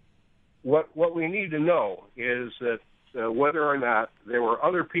 What we need to know is that whether or not there were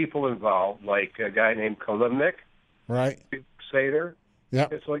other people involved, like a guy named Kalimnik, Right. Sater,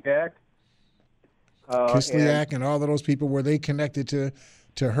 Yep. Kislyak, Kislyak and all of those people, were they connected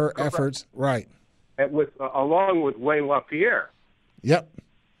to her efforts? Right. and along with Wayne LaPierre, Yep.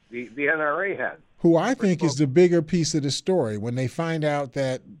 the NRA head. Who I think is the bigger piece of the story when they find out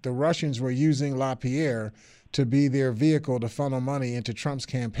that the Russians were using LaPierre to be their vehicle to funnel money into Trump's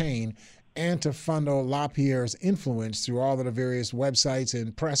campaign and to funnel LaPierre's influence through all of the various websites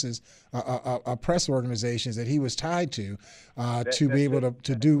and press organizations that he was tied to be able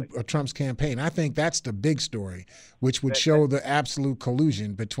to do Trump's campaign. I think that's the big story, which would show the absolute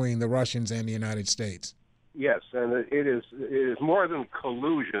collusion between the Russians and the United States. Yes, and it is more than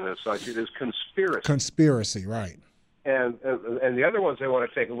collusion as such. It is conspiracy. Conspiracy, right. And the other ones I want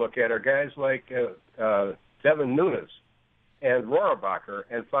to take a look at are guys like Devin Nunes and Rohrabacher,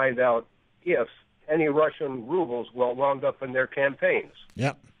 and find out if any Russian rubles will wound up in their campaigns.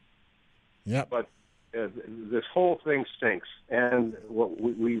 Yep. But this whole thing stinks, and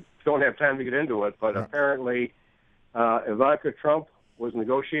we don't have time to get into it, but apparently Ivanka Trump was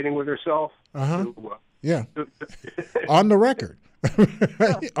negotiating with herself. Yeah. On the record.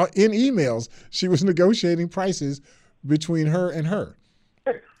 In emails, she was negotiating prices between her and her.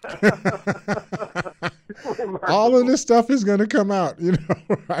 All of this stuff is going to come out,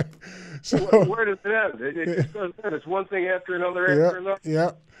 right? So where does it end? It does end. It's one thing after another after another.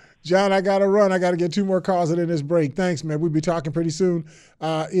 Yeah. John, I got to run. I got to get 2 more calls in this break. Thanks, man. We'll be talking pretty soon.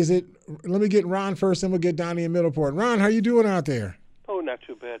 Let me get Ron first, then we'll get Donnie in Middleport. Ron, how you doing out there? Oh, not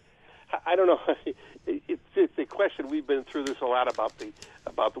too bad. I don't know. It's a question. We've been through this a lot about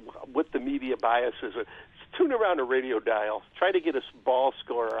what the media bias is. Tune around a radio dial. Try to get a ball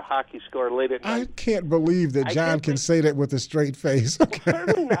score or a hockey score late at night. I can't believe that John can say that with a straight face. Okay. Well,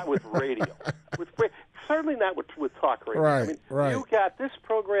 certainly not with radio. Certainly not with talk radio. Right, right. You got this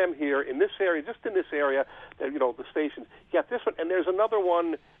program here in this area, just in this area, the stations. You got this one, and there's another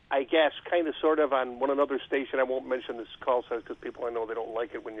one, I guess, kind of sort of on another station. I won't mention this call sign because people, I know they don't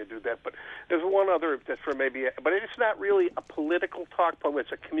like it when you do that. But there's one other that's for maybe, but it's not really a political talk program.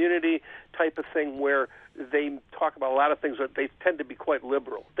 It's a community type of thing where they talk about a lot of things that they tend to be quite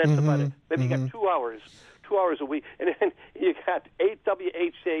liberal. That's about it. Then you got 2 hours a week, and then you got 8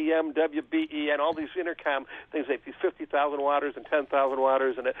 WHAM, WBEN, all these intercom things like these 50,000 watters and 10,000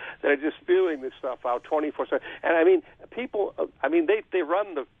 watters, and that are just spewing this stuff out 24/7. And I mean, people, they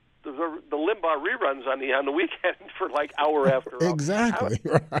run the Limbaugh reruns on the weekend for like hour after hour. Exactly.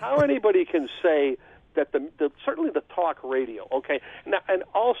 How anybody can say that certainly the talk radio, okay, now, and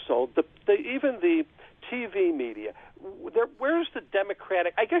also even the TV media. Where's the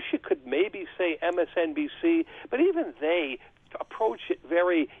Democratic? I guess you could maybe say MSNBC, but even they approach it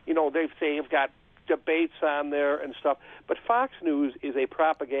very, they've got debates on there and stuff. But Fox News is a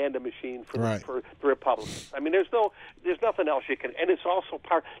propaganda machine for the Republicans. I mean, there's nothing else you can. And it's also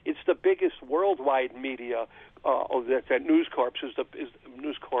it's the biggest worldwide media. That News Corp is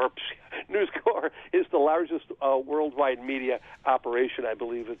the largest worldwide media operation. I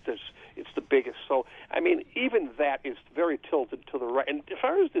believe it's the biggest. So I mean, even that is very tilted to the right. And as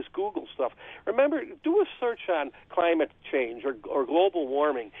far as this Google stuff, remember, do a search on climate change or global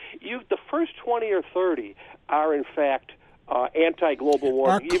warming. The first 20 or 30 are in fact anti-global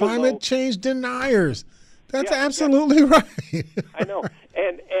warming. Are climate change deniers. That's absolutely right. I know,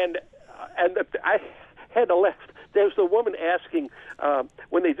 and I had to laugh. There's the woman asking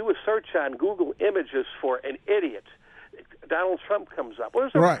when they do a search on Google Images for an idiot, Donald Trump comes up. Well,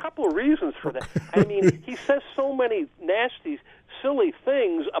 there's a couple of reasons for that. I mean, he says so many nasty, silly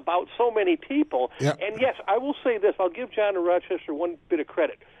things about so many people. Yep. And yes, I will say this. I'll give John in Rochester one bit of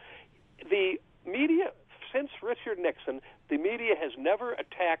credit. The media, since Richard Nixon, the media has never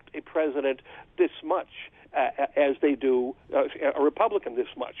attacked a president this much as they do a Republican this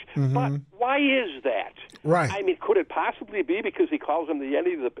much. But why is that? Right. I mean, could it possibly be because he calls him the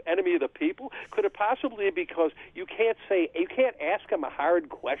enemy of the people? Could it possibly be because you can't ask him a hard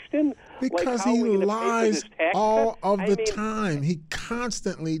question? Because he lies all of the time. He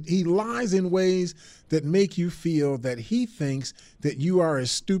lies in ways that make you feel that he thinks that you are as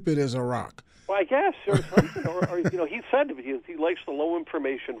stupid as a rock. Well, I guess, or something, or he said he likes the low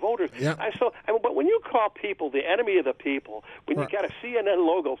information voters. Yeah. But when you call people the enemy of the people, when you got a CNN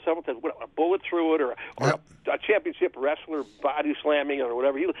logo, someone says a bullet through it, or a championship wrestler body slamming or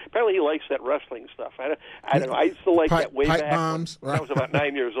whatever, apparently he likes that wrestling stuff. I don't know. I used to like that way back bombs. when I was about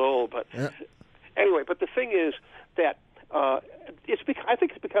 9 years old. But anyway, but the thing is that. I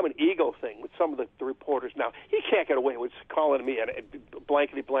think it's become an ego thing with some of the reporters now. He can't get away with calling me a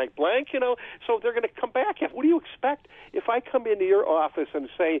blankety blank blank, so they're going to come back. What do you expect if I come into your office and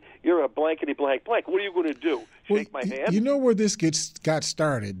say you're a blankety blank blank? What are you going to do? Shake my hand? You know where this got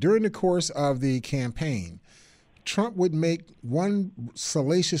started? During the course of the campaign, Trump would make one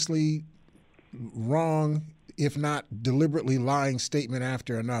salaciously wrong, if not deliberately lying statement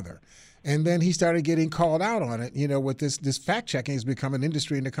after another. And then he started getting called out on it, with this fact-checking has become an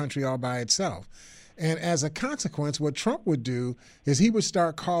industry in the country all by itself. And as a consequence, what Trump would do is he would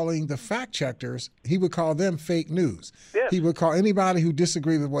start calling the fact-checkers, he would call them fake news. Yes. He would call anybody who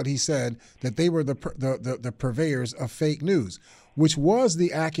disagreed with what he said that they were the purveyors of fake news, which was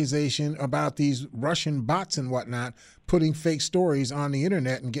the accusation about these Russian bots and whatnot putting fake stories on the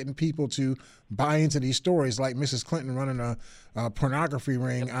internet and getting people to buy into these stories, like Mrs. Clinton running a pornography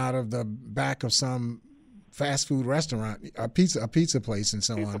ring out of the back of some fast food restaurant, a pizza place and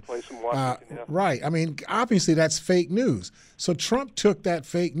so on. Place in Washington, Right. I mean, obviously that's fake news. So Trump took that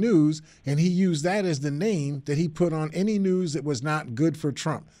fake news and he used that as the name that he put on any news that was not good for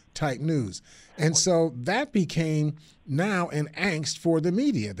Trump type news. And so that became now an angst for the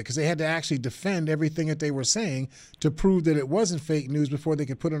media because they had to actually defend everything that they were saying to prove that it wasn't fake news before they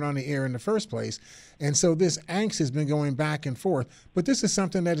could put it on the air in the first place. And so this angst has been going back and forth. But this is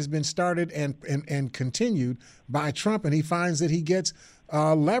something that has been started and continued by Trump, and he finds that he gets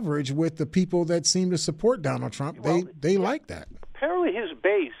leverage with the people that seem to support Donald Trump. They like that. Apparently his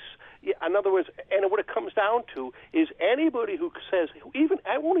base, in other words, and what it comes down to is anybody who says,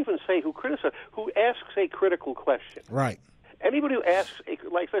 I won't even say who criticizes, who asks a critical question. Right. Anybody who asks,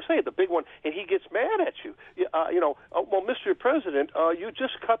 like I say, the big one, and he gets mad at you. Well, Mr. President, you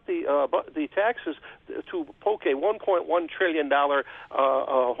just cut the taxes to poke a $1.1 trillion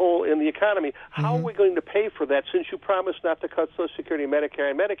hole in the economy. How are we going to pay for that since you promised not to cut Social Security, Medicare,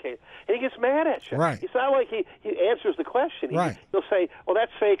 and Medicaid? And he gets mad at you. Right. It's not like he answers the question. Right. He'll say, well,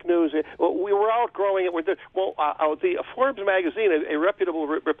 that's fake news. Well, we were outgrowing it. The Forbes magazine, a reputable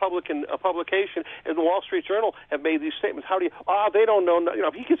Republican publication, and the Wall Street Journal have made these statements. How do you? They don't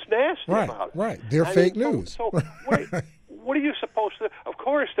know. He gets nasty about it. Right. They're fake news. So what are you supposed to? Of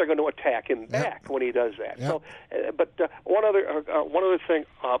course, they're going to attack him back when he does that. Yep. So, but one other thing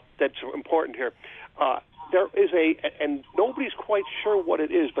that's important here. There is and nobody's quite sure what it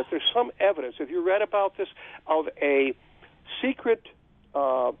is, but there's some evidence. Have you read about this of a secret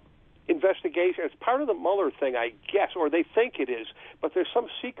investigation? It's part of the Mueller thing, I guess, or they think it is. But there's some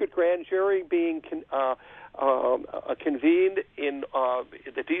secret grand jury being convened in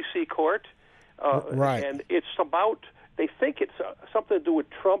the D.C. court, right? And it's about. They think it's something to do with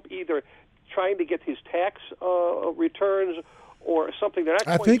Trump either trying to get his tax returns or something. They're not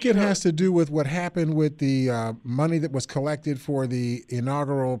I quite think sure. It has to do with what happened with the money that was collected for the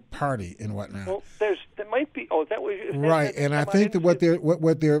inaugural party and whatnot. Well, there might be. Oh, that was right. And I think that what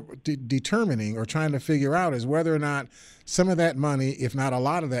they're determining or trying to figure out is whether or not some of that money, if not a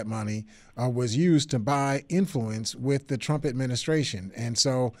lot of that money, was used to buy influence with the Trump administration. And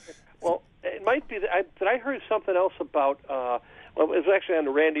so, well, it might be that I heard something else about. Well, it was actually on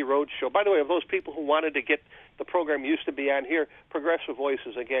the Randy Rhoads show. By the way, of those people who wanted to get the program used to be on here, Progressive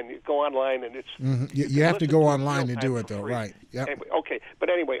Voices, again, you go online and it's... Mm-hmm. You have to go online to do it, though, right. Yep. Anyway, okay, but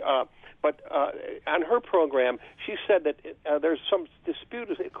anyway, on her program, she said that there's some dispute.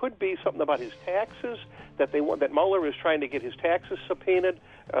 It could be something about his taxes, that Mueller is trying to get his taxes subpoenaed,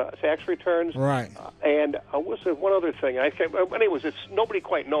 tax returns. Right. And was there one other thing? Anyways, nobody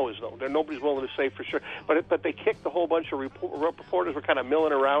quite knows, though. Nobody's willing to say for sure. But they kicked a whole bunch of reporters were kind of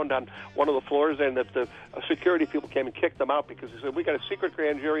milling around on one of the floors, and that the security people came and kicked them out because they said, we got a secret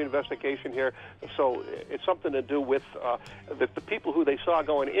grand jury investigation here. So it's something to do with the people who they saw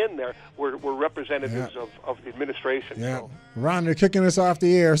going in there were representatives of the administration. Yeah. So. Ron, they're kicking us off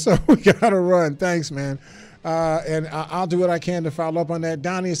the air, so we got to run. Thanks, man. And I'll do what I can to follow up on that.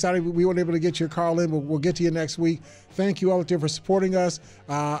 Donnie, sorry we weren't able to get your call in, but we'll get to you next week. Thank you all out there for supporting us.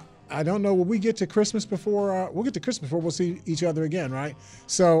 I don't know, will we get to Christmas before? We'll get to Christmas before we'll see each other again, right?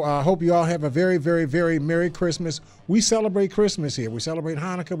 So I hope you all have a very, very, very Merry Christmas. We celebrate Christmas here. We celebrate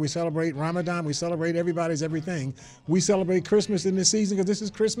Hanukkah. We celebrate Ramadan. We celebrate everybody's everything. We celebrate Christmas in this season because this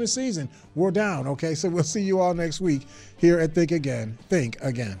is Christmas season. We're down, okay? So we'll see you all next week here at Think Again. Think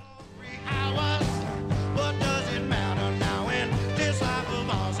Again.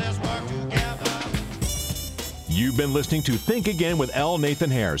 You've been listening to Think Again with L. Nathan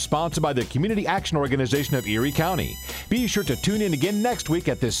Hare, sponsored by the Community Action Organization of Erie County. Be sure to tune in again next week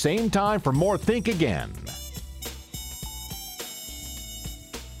at this same time for more Think Again.